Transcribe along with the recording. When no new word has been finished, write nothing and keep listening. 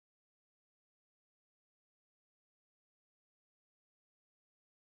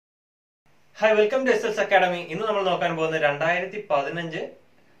Hi, welcome to SL's Academy. ഇന്ന് നമ്മൾ നോക്കാൻ പോകുന്നത് 2015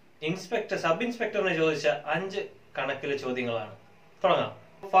 ഇൻസ്പെക്ടർ സബ് ഇൻസ്പെക്ടറിനെ ചോദിച്ച 5 കണക്കിലെ ചോദ്യങ്ങളാണ്. തുടങ്ങാം.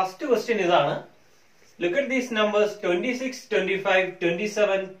 ഫസ്റ്റ് ക്വസ്റ്റ്യൻ ഇതാണ്. Look at these numbers 26, 25,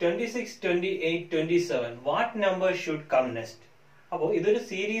 27, 26, 28, 27. What number should come next? അപ്പോൾ ഇതൊരു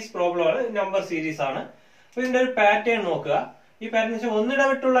സീരീസ് പ്രോബ്ലം ആണ്, നമ്പർ സീരീസ് ആണ്. അപ്പോൾ ഇതിന്റെ ഒരു പാറ്റേൺ നോക്കുക. ഈ പാറ്റേൺ വെച്ചാൽ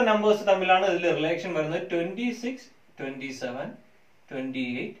ഒന്നിടവിട്ടുള്ള നമ്പേഴ്സ് തമ്മിലാണ് ഇതിൽ റിലേഷൻ വരുന്നത്. 26, 27,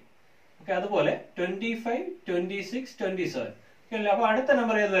 28. ഓക്കെ, അതുപോലെ 25, 26, 27. അപ്പൊ അടുത്ത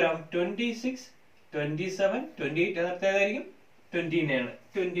നമ്പർ ഏത് വരാം? 26, 27, 28. അതിനകത്ത് ഏതായിരിക്കും?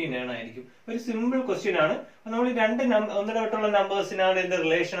 29 ആയിരിക്കും. ഒരു സിമ്പിൾ ക്വസ്റ്റ്യൻ ആണ്. നമ്മൾ ഈ രണ്ട് ഒന്നിടവിട്ടുള്ള നമ്പേഴ്സിനാണ് ഇതിന്റെ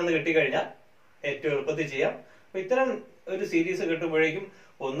റിലേഷൻ എന്ന് കിട്ടിക്കഴിഞ്ഞാൽ ഏറ്റവും എളുപ്പത്തിൽ ചെയ്യാം. അപ്പൊ ഇത്തരം ഒരു സീരീസ് കിട്ടുമ്പോഴേക്കും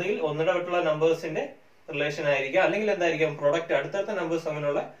ഒന്നുകിൽ ഒന്നിടവിട്ടുള്ള നമ്പേഴ്സിന്റെ റിലേഷൻ ആയിരിക്കും, അല്ലെങ്കിൽ എന്തായിരിക്കും പ്രൊഡക്റ്റ് അടുത്തടുത്ത നമ്പേഴ്സ്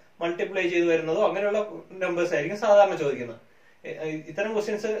തമ്മിലുള്ള മൾട്ടിപ്ലൈ ചെയ്ത് വരുന്നതോ അങ്ങനെയുള്ള നമ്പേഴ്സ് ആയിരിക്കും സാധാരണ ചോദിക്കുന്നത്. ഇത്തരം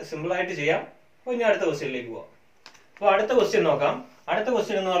ക്വസ്റ്റ്യൻസ് സിമ്പിൾ ആയിട്ട് ചെയ്യാം. അപ്പൊ ഇനി അടുത്ത ക്വസ്റ്റ്യനിലേക്ക് പോവാം. അപ്പൊ അടുത്ത ക്വസ്റ്റ്യൻ നോക്കാം. അടുത്ത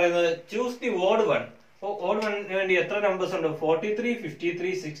ക്വസ്റ്റ്യൻ എന്ന് പറയുന്നത് choose the odd one. Odd വണ്ണിന് വേണ്ടി എത്ര നമ്പേഴ്സ് ഉണ്ട്? 43,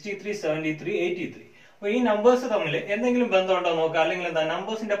 53, 63, 73, 83. അപ്പൊ ഈ നമ്പേഴ്സ് തമ്മിൽ എന്തെങ്കിലും ബന്ധമുണ്ടോ നോക്കാം, അല്ലെങ്കിൽ എന്താ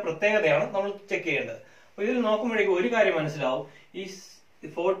നമ്പേഴ്സിന്റെ പ്രത്യേകതയാണ് നമ്മൾ ചെക്ക് ചെയ്യേണ്ടത്. അപ്പൊ ഇതിൽ നോക്കുമ്പോഴേക്കും ഒരു കാര്യം മനസ്സിലാവും. ഈ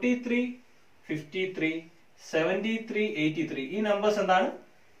 43, 53, 73, 83 ഈ നമ്പേഴ്സ് എന്താണ്?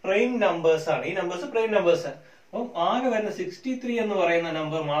 പ്രൈം നമ്പേഴ്സ് ആണ്. ഈ നമ്പേഴ്സ് പ്രൈം നമ്പേഴ്സ് ആണ്. അപ്പം ആകെ വരുന്ന 63 എന്ന് പറയുന്ന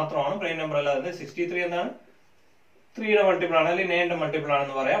നമ്പർ മാത്രമാണ് പ്രൈം നമ്പർ അല്ലാതെ 63 എന്താണ്? 3യുടെ മൾട്ടിപ്പിൾ ആണ്, അല്ലെങ്കിൽ 9ന്റെ മൾട്ടിപ്പിൾ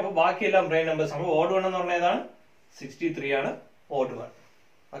ആണെന്ന് പറയാം. അപ്പൊ ബാക്കിയെല്ലാം പ്രൈം നമ്പേഴ്സ് ആണ്. ഓഡ് വൺ എന്ന് പറഞ്ഞാൽ ഏതാണ്? 63 ആണ് ഓഡ് വൺ.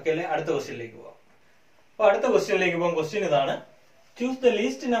 ഓക്കെ അല്ലെ? അടുത്ത ക്വസ്റ്റ്യനിലേക്ക് പോവാം. അപ്പൊ അടുത്ത ക്വസ്റ്റ്യനിലേക്ക് പോകാം. ക്വസ്റ്റ്യൻ ഇതാണ്. Choose the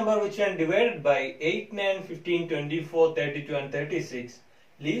least number which an divided by 8, 9, 15, 24, 32 and 36.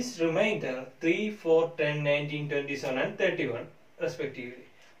 Least reminder 3, 4, 10, 19, 27 and 31 respectively.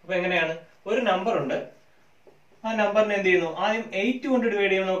 അപ്പൊ എങ്ങനെയാണ്? ഒരു നമ്പർ ഉണ്ട്. ആ നമ്പറിനെ എന്ത് ചെയ്യുന്നു? ആദ്യം 8 കൊണ്ട് ഡിവൈഡ്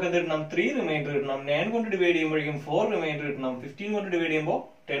ചെയ്യുമ്പോൾ നമുക്ക് എന്ത് കിട്ടണം? 3 റിമൈൻഡർ കിട്ടണം. 9 കൊണ്ട് ഡിവൈഡ് ചെയ്യുമ്പോഴേക്കും 4 റിമൈൻഡർ കിട്ടണം. 15 കൊണ്ട് ഡിവൈഡ് ചെയ്യുമ്പോൾ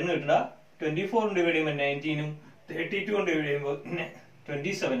 10 കിട്ടുക. 24 കൊണ്ട് ഡിവൈഡ് ചെയ്യുമ്പോൾ 19ഉം 32 കൊണ്ട് ഡിവൈഡ് ചെയ്യുമ്പോൾ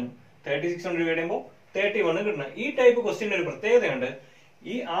 27ഉം 36 കൊണ്ട് ഡിവൈഡ് ചെയ്യുമ്പോൾ 31 കിട്ടണം. ഈ ടൈപ്പ് ക്വസ്റ്റ്യൻ ഒരു പ്രത്യേകതയുണ്ട്.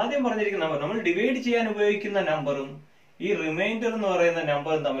 ഈ ആദ്യം പറഞ്ഞിരിക്കുന്ന നമ്പർ നമ്മൾ ഡിവൈഡ് ചെയ്യാൻ ഉപയോഗിക്കുന്ന നമ്പറും ഈ റിമൈൻഡർ എന്ന് പറയുന്ന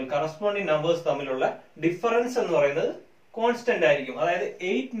നമ്പറും തമ്മിൽ കറസ്പോണ്ടിങ് നമ്പേഴ്സ് തമ്മിലുള്ള ഡിഫറൻസ് എന്ന് പറയുന്നത് കോൺസ്റ്റന്റ് ആയിരിക്കും. അതായത്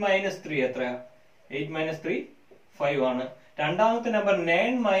 8 - 3 എത്രയാ? 8 - 3 5 ആണ്. രണ്ടാമത്തെ നമ്പർ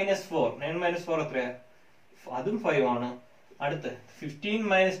 9 - 4. 9 - 4 എത്രയാ? അതും 5 ആണ്. അടുത്ത് 15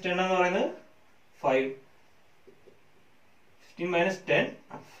 - 10 എന്ന് പറയുന്നത് 5. 15 - 10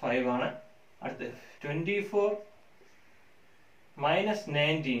 5 ആണ്. അടുത്ത് 24 -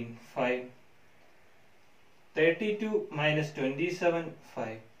 19 5. 32 - 27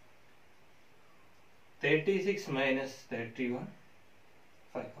 5. 36 - 31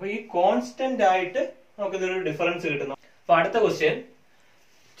 5. അപ്പൊ ഈ കോൺസ്റ്റന്റ് ആയിട്ട് നമുക്ക് ഇതൊരു ഡിഫറൻസ് കിട്ടുന്നു. അപ്പൊ അടുത്ത question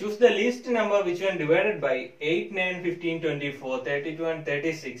choose the least number which one divided by 8, 9, 15, 24, 32 and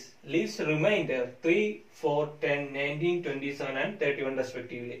 36 leaves reminder 3, 4, 10, 19, 27 and 31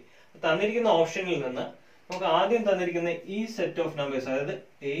 respectively. തന്നിരിക്കുന്ന ഓപ്ഷനിൽ നിന്ന് നമുക്ക് ആദ്യം തന്നിരിക്കുന്ന ഈ സെറ്റ് ഓഫ് നമ്പേഴ്സ്, അതായത്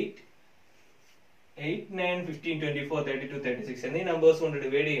 8, 9, 15, 24, 32, 36 എന്നീ നമ്പേഴ്സ് കൊണ്ട്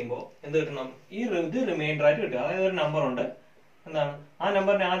ഡിവൈഡ് ചെയ്യുമ്പോൾ എന്ത് കിട്ടണം? ഇത് റിമൈൻഡർ ആയിട്ട് കിട്ടുക. അതായത് ഒരു നമ്പർ ഉണ്ട്, എന്താണ് ആ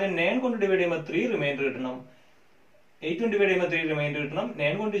നമ്പറിനെ ആദ്യം 9 കൊണ്ട് ഡിവൈഡ് ചെയ്യുമ്പോൾ 3 റിമൈൻഡർ കിട്ടണം. 8 കൊണ്ട് ഡിവൈഡ് ചെയ്യുമ്പോൾ 3 റിമൈൻഡർ കിട്ടണം.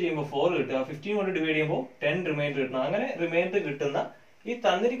 9 കൊണ്ട് ചെയ്യുമ്പോൾ 4 കിട്ടുക. 15 കൊണ്ട് ഡിവൈഡ് ചെയ്യുമ്പോൾ 10 റിമൈൻഡർ കിട്ടണം. അങ്ങനെ റിമൈൻഡർ കിട്ടുന്ന ഈ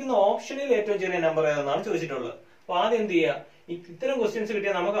തന്നിരിക്കുന്ന ഓപ്ഷനിൽ ഏറ്റവും ചെറിയ നമ്പർ ഏതെന്നാണ് ചോദിച്ചിട്ടുള്ളത്. അപ്പൊ ആദ്യം എന്ത് ചെയ്യുക? ഇത്തരം ക്വസ്റ്റ്യൻസ്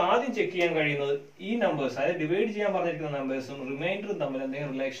കിട്ടിയാൽ നമുക്ക് ആദ്യം ചെക്ക് ചെയ്യാൻ കഴിയുന്നത് ഈ നമ്പേഴ്സ്, അതായത് ഡിവൈഡ് ചെയ്യാൻ പറഞ്ഞിരിക്കുന്ന നമ്പേഴ്സും റിമൈൻഡറും തമ്മിൽ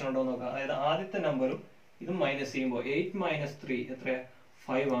എന്തെങ്കിലും റിലേഷൻ ഉണ്ടോ എന്ന് നോക്കാം. അതായത് ആദ്യത്തെ നമ്പറും ഇതും മൈനസ് ചെയ്യുമ്പോൾ 8 - 3 എത്രയാ?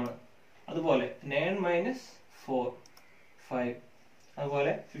 5 ആണ്. അതുപോലെ 9 - 4 5.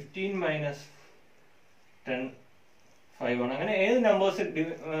 അതുപോലെ 15 - 10 5 ആണ്. അങ്ങനെ ഏത് നമ്പേഴ്സ്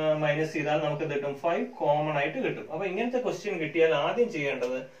മൈനസ് ചെയ്താൽ നമുക്ക് കിട്ടും? 5 കോമൺ ആയിട്ട് കിട്ടും. അപ്പൊ ഇങ്ങനത്തെ ക്വസ്റ്റ്യൻ കിട്ടിയാൽ ആദ്യം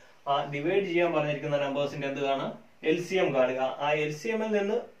ചെയ്യേണ്ടത് ആ ഡിവൈഡ് ചെയ്യാൻ പറഞ്ഞിരിക്കുന്ന നമ്പേഴ്സിന്റെ എന്ത് കാണുക? LCM കാണുക. ആ LCMൽ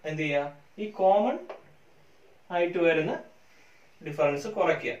നിന്ന് എന്ത് ചെയ്യുക? ഈ കോമൺ ആയിട്ട് വരുന്ന ഡിഫറൻസ്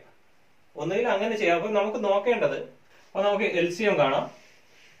കുറയ്ക്കുക. ഒന്നുകിൽ അങ്ങനെ ചെയ്യാം. അപ്പൊ നമുക്ക് നോക്കേണ്ടത്, അപ്പൊ നമുക്ക് LCM കാണാം.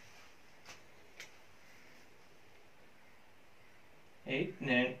 8,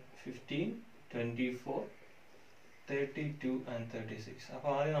 9, 15, 24, 32 and 36. അപ്പൊ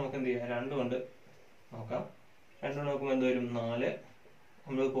ആദ്യം നമുക്ക് എന്ത് ചെയ്യാം? 2 കൊണ്ട് നോക്കാം. 2 കൊണ്ട് നോക്കുമ്പോൾ എന്ത് വരും? 4.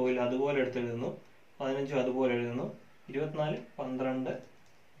 നമ്മൾ പോയില്ല, അതുപോലെ എടുത്തെഴുതുന്നു. 15 അതുപോലെ എഴുതുന്നു. 24, 12,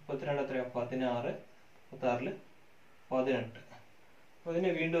 32 എത്രയാ? 16, 36 18. അപ്പൊ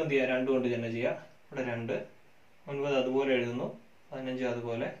ഇതിനെ വീണ്ടും എന്ത് ചെയ്യാം? 2 കൊണ്ട് തന്നെ ചെയ്യാം. ഇവിടെ 2. 9 അതുപോലെ എഴുതുന്നു. 15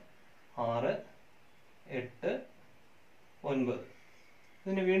 അതുപോലെ. 6, 8, 9.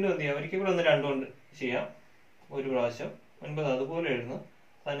 ഇതിന് വീണ്ടും എന്ത് ചെയ്യാം? ഒരിക്കൽ കൂടെ ഒന്ന് 2 കൊണ്ട് ചെയ്യാം. ഒരു പ്രാവശ്യം. 9 അതുപോലെ എഴുതുന്നു.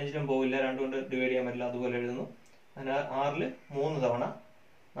 15-ലും പോവില്ല, 2 കൊണ്ട് ഡിവൈഡ് ചെയ്യാൻ പറ്റില്ല, അതുപോലെ എഴുതുന്നു. അങ്ങനെ 6-ല് 3 തവണ,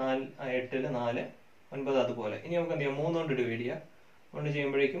 8-ല് 4, 9 അതുപോലെ. ഇനി നമുക്ക് എന്ത് ചെയ്യാം, 3 കൊണ്ട് ഡിവൈഡ് ചെയ്യാം. കൊണ്ട്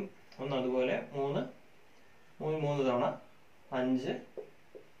ചെയ്യുമ്പോഴേക്കും 1 അതുപോലെ, 3 തവണ, 5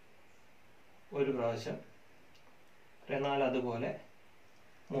 ഒരു പ്രാവശ്യം, 4 അതുപോലെ,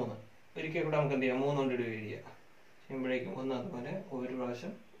 3 ഒരിക്കൽ കൂടെ നമുക്ക് എന്ത് ചെയ്യാം, 3 കൊണ്ട് ഡിവൈഡ് ചെയ്യാം. ചെയ്യുമ്പോഴേക്കും 1 അതുപോലെ, ഒരു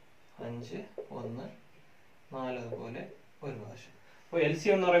പ്രാവശ്യം, 5, 1, 4 അതുപോലെ, ഒരു പ്രാവശ്യം. അപ്പോൾ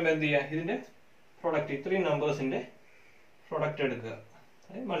LCM എന്ന് പറയുമ്പോൾ എന്ത് ചെയ്യുക, ഇതിന്റെ പ്രൊഡക്റ്റ്, ഇത്രയും നമ്പേഴ്സിന്റെ പ്രൊഡക്റ്റ് എടുക്കുക,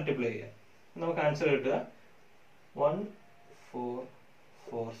 മൾട്ടിപ്ലൈ ചെയ്യുക. നമുക്ക് ആൻസർ കിട്ടുക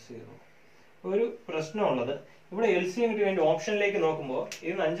 1440. ഒരു പ്രശ്നമുള്ളത്, ഇവിടെ LCM കിട്ടി വേണ്ടി ഓപ്ഷനിലേക്ക് നോക്കുമ്പോൾ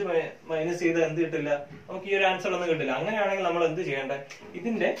ഇതിന് 5 മൈനസ് ചെയ്ത് എന്ത് കിട്ടില്ല, നമുക്ക് ഈ ഒരു ആൻസർ ഒന്നും കിട്ടില്ല. അങ്ങനെയാണെങ്കിൽ നമ്മൾ എന്ത് ചെയ്യേണ്ടത്,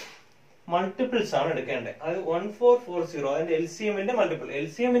 ഇതിന്റെ മൾട്ടിപ്പിൾസ് ആണ് എടുക്കേണ്ടത്. അത് 1440 അതിന്റെ LCMന്റെ മൾട്ടിപ്പിൾ.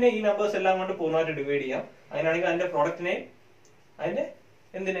 LCMനെ ഈ നമ്പേഴ്സ് എല്ലാം കൊണ്ട് പൂർണ്ണമായിട്ട് ഡിവൈഡ് ചെയ്യാം. അങ്ങനെയാണെങ്കിൽ അതിന്റെ പ്രോഡക്റ്റിനെ,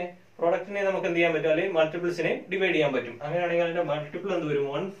 പ്രോഡക്റ്റിനെ നമുക്ക് എന്ത് ചെയ്യാൻ പറ്റും, അല്ലെങ്കിൽ മൾട്ടിപ്പിൾസിനെ ഡിവൈഡ് ചെയ്യാൻ പറ്റും. അങ്ങനെയാണെങ്കിൽ അതിന്റെ മൾട്ടിപ്പിൾ എന്ത് വരും,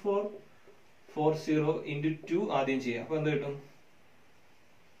 1440 into 2 ആദ്യം ചെയ്യാം. അപ്പൊ എന്ത് കിട്ടും,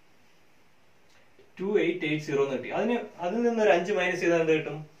 2880 എന്ന് കിട്ടി. അതിൽ നിന്ന് ഒരു 5 മൈനസ് ചെയ്താൽ എന്ത്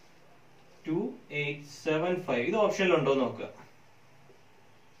കിട്ടും, 2875. ഇത് ഓപ്ഷനിലുണ്ടോ നോക്കുക,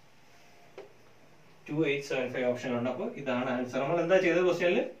 2875 ഓപ്ഷനിലുണ്ട്. അപ്പൊ ഇതാണ് ആൻസർ. നമ്മൾ എന്താ ചെയ്തത്,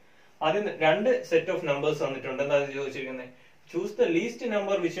 ക്വസ്റ്റ്യനിൽ ആദ്യം 2 സെറ്റ് ഓഫ് നമ്പേഴ്സ് തന്നിട്ടുണ്ട്. എന്താ ചോദിച്ചിരിക്കുന്നത്, choose the least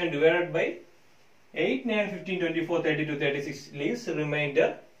number which ആണ് divided by 8, 9, 15, 24, 32, 36 leaves reminder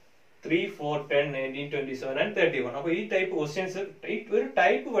 3, 4, 10, 19, 27 and 31. അപ്പൊ ഈ ടൈപ്പ് ക്വസ്റ്റ്യൻസ് ഒരു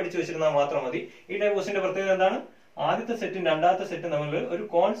ടൈപ്പ് പഠിച്ചു വെച്ചിരുന്നാൽ മാത്രം മതി. ഈ ടൈപ്പ് ക്വസ്റ്റ്യന്റെ പ്രത്യേകത എന്താണ്, ആദ്യത്തെ സെറ്റും രണ്ടാമത്തെ സെറ്റും തമ്മിൽ ഒരു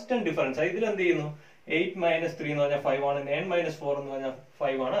കോൺസ്റ്റന്റ് ഡിഫറൻസ്. ഇതിൽ എന്ത് ചെയ്യുന്നു, 8 മൈനസ് 3 എന്ന് പറഞ്ഞാൽ 5 ആണ്, 9 മൈനസ് 4 എന്ന് പറഞ്ഞാൽ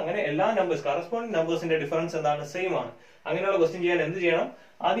 5 ആണ്. അങ്ങനെ എല്ലാ നമ്പേഴ്സ്, കറസ്പോണ്ടിങ് നമ്പേഴ്സിന്റെ ഡിഫറൻസ് എന്താണ്, സെയിം ആണ്. അങ്ങനെയുള്ള ക്വസ്റ്റ്യൻ ചെയ്യാൻ എന്ത് ചെയ്യണം,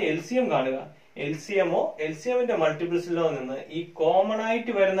 ആദ്യം LCM കാണുക. LCMന്റെ മൾട്ടിപ്പിൾസിലോ നിന്ന് ഈ കോമൺ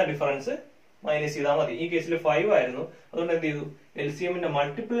ആയിട്ട് വരുന്ന ഡിഫറൻസ് മൈനസ് ചെയ്താൽ മതി. ഈ കേസിൽ 5 ആയിരുന്നു, അതുകൊണ്ട് എന്ത് ചെയ്തു, LCMന്റെ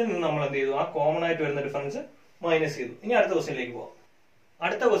മൾട്ടിപ്പിളിൽ നിന്ന് നമ്മൾ എന്ത് ചെയ്തു, ആ കോമൺ ആയിട്ട് വരുന്ന ഡിഫറൻസ് മൈനസ് ചെയ്തു. ഇനി അടുത്ത ക്വസ്റ്റ്യനിലേക്ക്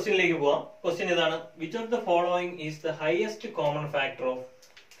പോവാം. ക്വസ്റ്റ്യൻ ഇതാണ്, which of the following is the highest common factor of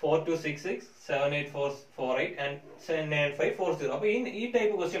 4266, 78448 and 79540. അപ്പൊ ഈ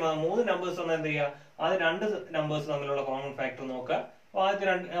ടൈപ്പ് ക്വസ്റ്റ്യൻ 3 നമ്പേഴ്സ് ഒന്ന് എന്ത് ചെയ്യുക, ആദ്യം 2 നമ്പേഴ്സ് തമ്മിലുള്ള കോമൺ ഫാക്ടർ നോക്കുക. അപ്പൊ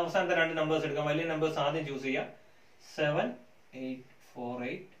അവസാനത്തെ 2 നമ്പേഴ്സ് എടുക്കാം. വലിയ നമ്പേഴ്സ് ആദ്യം ചൂസ് ചെയ്യാം,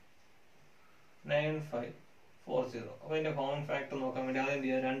 7848, 9540. അപ്പൊ ഇതിന്റെ കോമൺ ഫാക്ടർ നോക്കാൻ വേണ്ടി ആദ്യം എന്ത്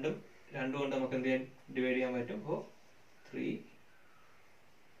ചെയ്യാം, രണ്ടും കൊണ്ട് നമുക്ക് എന്ത് ചെയ്യാൻ, ഡിവൈഡ് ചെയ്യാൻ പറ്റും. അപ്പോ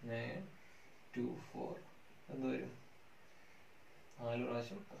 3924 എന്ത് വരും, 4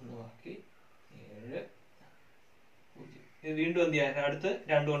 പ്രാവശ്യം 1 ബാക്കി 7 0. ഇത് വീണ്ടും എന്ത് ചെയ്യാം, അടുത്ത്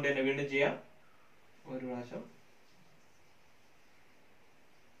 2 കൊണ്ട് തന്നെ വീണ്ടും ചെയ്യാം. ഒരു പ്രാവശ്യം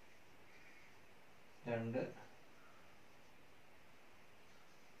 2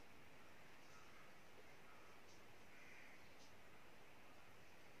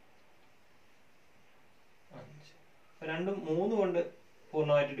 രണ്ടും 3 കൊണ്ട്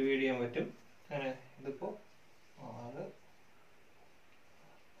പൂർണ്ണമായിട്ട് ഡിവൈഡ് ചെയ്യാൻ പറ്റും. അങ്ങനെ ഇതിപ്പോ 6,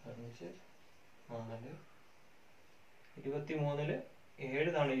 5, 4, 23-ല് 7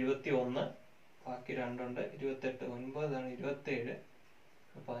 തവണ 21, ബാക്കി 2 ഉണ്ട്, 28, 9 തവണ 27,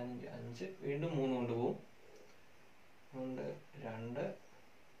 15, 5, വീണ്ടും 3 കൊണ്ട് പോവും. 2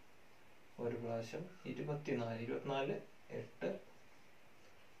 ഒരു പ്രാവശ്യം 24, 8,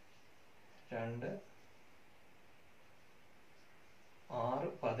 2, 6,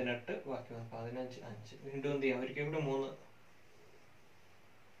 18, ബാക്കി 15, 5. വീണ്ടും എന്ത് ചെയ്യാം, ഒരിക്കൽ കൂടെ 3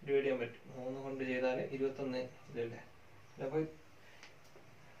 ഡിവൈഡ് ചെയ്യാൻ പറ്റും. 3 കൊണ്ട് ചെയ്താൽ 21 ഇല്ലല്ലേ. അപ്പൊ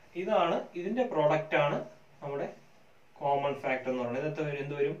ഇതാണ് ഇതിന്റെ പ്രോഡക്റ്റ് ആണ് നമ്മുടെ കോമൺ ഫാക്ടർ എന്ന് പറയുന്നത്. ഇതൊക്കെ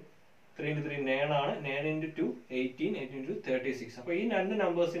എന്ത് വരും, 3 into 3 9 ആണ്, 9 into 2 18, 18 into 36. അപ്പൊ ഈ 2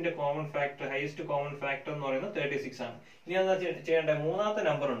 നമ്പേഴ്സിന്റെ common factor, heist common factor എന്ന് പറയുന്നത് 36 ആണ്. ഇനി എന്താ ചെയ്യേണ്ടത്, മൂന്നാമത്തെ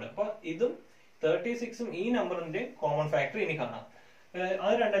നമ്പർ ഉണ്ട്. അപ്പൊ ഇതും 36ഉം ഈ നമ്പറിന്റെ കോമൺ ഫാക്ടർ ഇനി കാണാം.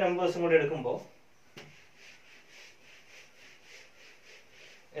 അത് 2 നമ്പേഴ്സും കൂടെ എടുക്കുമ്പോ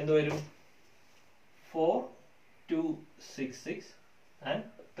എന്ത് വരും, 4266 and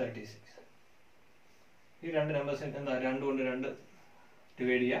 36. ഈ 2 നമ്പേഴ്സ് എന്താ, 2 കൊണ്ട് 2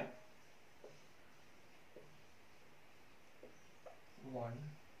 ഡിവൈഡ് ചെയ്യാം. 1,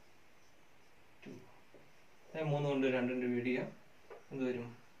 2. 3 കൊണ്ട് 2 ഡിവൈഡ് ചെയ്യാം. എന്ത് വരും,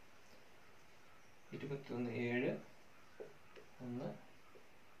 21, 7, 1,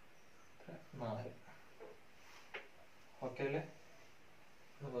 4. ഓക്കെ അല്ലേ.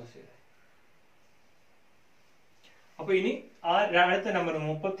 അപ്പൊ ഇനി ആ അടുത്ത നമ്പർ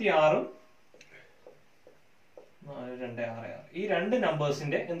 36ഉം 4, 2, 6, 6. ഈ 2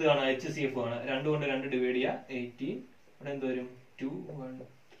 നമ്പേഴ്സിന്റെ എന്ത് കാണാം, HCF ആണ്. 2 കൊണ്ട് 2 ഡിവൈഡ് ചെയ്യുക, 18. ഇവിടെ എന്ത് വരും, 2, 1,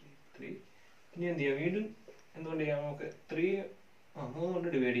 3. ഇനി എന്ത് ചെയ്യാം? വീണ്ടും എന്തുകൊണ്ട് ചെയ്യാം? നമുക്ക് 3 കൊണ്ട്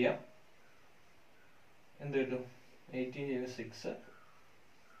ഡിവൈഡ് ചെയ്യാം. എന്ത് കിട്ടും? 18 6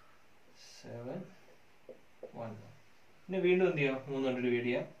 7 1. ഇനി വീണ്ടും എന്ത് ചെയ്യാം? 3 കൊണ്ട് ഡിവൈഡ്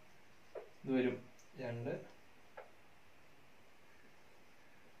ചെയ്യാം. ഇത് വരും 2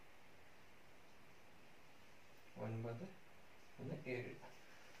 9 7.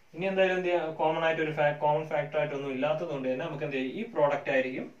 ഇനി എന്തായാലും എന്ത് ചെയ്യാം? കോമൺ ആയിട്ട് ഒരു കോമൺ ഫാക്ടർ ആയിട്ടൊന്നും ഇല്ലാത്തതുകൊണ്ട് തന്നെ നമുക്ക് എന്ത് ചെയ്യാം? ഈ പ്രോഡക്റ്റ്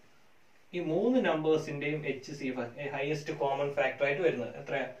ആയിരിക്കും ഈ 3 നമ്പേഴ്സിന്റെയും HCF ഹയസ്റ്റ് കോമൺ ഫാക്ടർ ആയിട്ട് വരുന്നത്.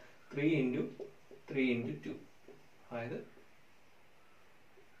 എത്ര? 3 × 3 × 2, അതായത്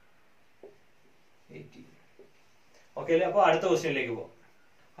 18. ഓക്കെ അല്ലേ? അപ്പൊ അടുത്ത ക്വസ്റ്റ്യനിലേക്ക് പോകാം.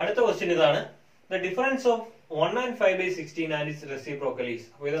 അടുത്ത ക്വസ്റ്റ്യൻ ഇതാണ്. The difference of 1 and 5/16 and its reciprocal is.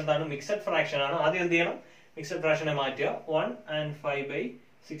 അപ്പൊ ഇതെന്താണ്? മിക്സഡ് ഫ്രാക്ഷൻ ആണ്. ആദ്യം എന്ത് ചെയ്യണം? മിക്സഡ് ഫ്രാക്ഷനെ മാറ്റുക. 1 and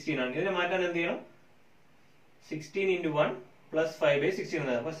 5/16 ആണ്. ഇതിനെ മാറ്റാൻ എന്ത് ചെയ്യണം? 16 × 1 plus 5/16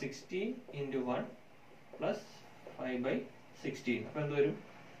 ആണ്. അപ്പൊ 16 × 1 plus 5/16. അപ്പൊ എന്ത് വരും?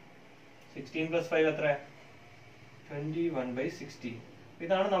 16 plus 5 എത്ര? 21/16.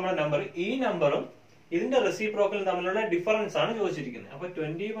 ഇതാണ് നമ്മുടെ നമ്പർ. ഈ നമ്പറും ഇതിന്റെ റെസിപ്രോക്കലും തമ്മിലുള്ള ഡിഫറൻസ് ആണ് ചോദിച്ചിരിക്കുന്നത്. അപ്പൊ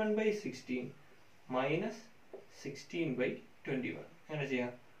 21/16 minus 16/21. അങ്ങനെ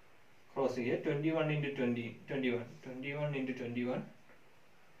ചെയ്യാം. ക്രോസ് ചെയ്യുക. 21 × 20 21 21 × 21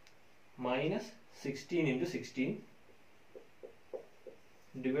 minus 16 × 16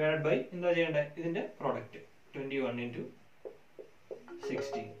 ഡിവൈഡ് ബൈ എന്താ ചെയ്യേണ്ടത്? ഇതിന്റെ പ്രോഡക്റ്റ് 21 ×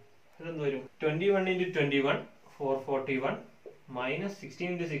 16. ഇതെന്ത് വരും? 21 × 21 441 minus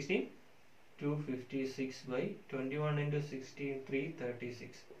 16 × 16 256/21 × 16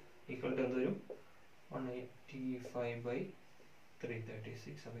 336 equal to എന്ത് വരും?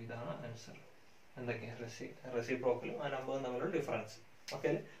 185/336. അപ്പൊ ഇതാണ് ആൻസർ. എന്തൊക്കെയാ? റെസിപ്രോക്കലും ആ നമ്പറും തമ്മിലുള്ള ഡിഫറൻസ്. ഓക്കെ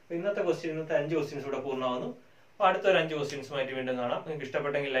അല്ലേ? അപ്പൊ ഇന്നത്തെ 5 ക്വസ്റ്റ്യൻസ് ഇവിടെ പൂർണ്ണമാകുന്നു. അപ്പൊ അടുത്തൊരു 5 ക്വസ്റ്റ്യൻസുമായിട്ട് വീണ്ടും കാണാം. നിങ്ങൾക്ക്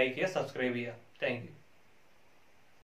ഇഷ്ടപ്പെട്ടെങ്കിൽ ലൈക്ക് ചെയ്യുക, സബ്സ്ക്രൈബ് ചെയ്യുക. Thank you.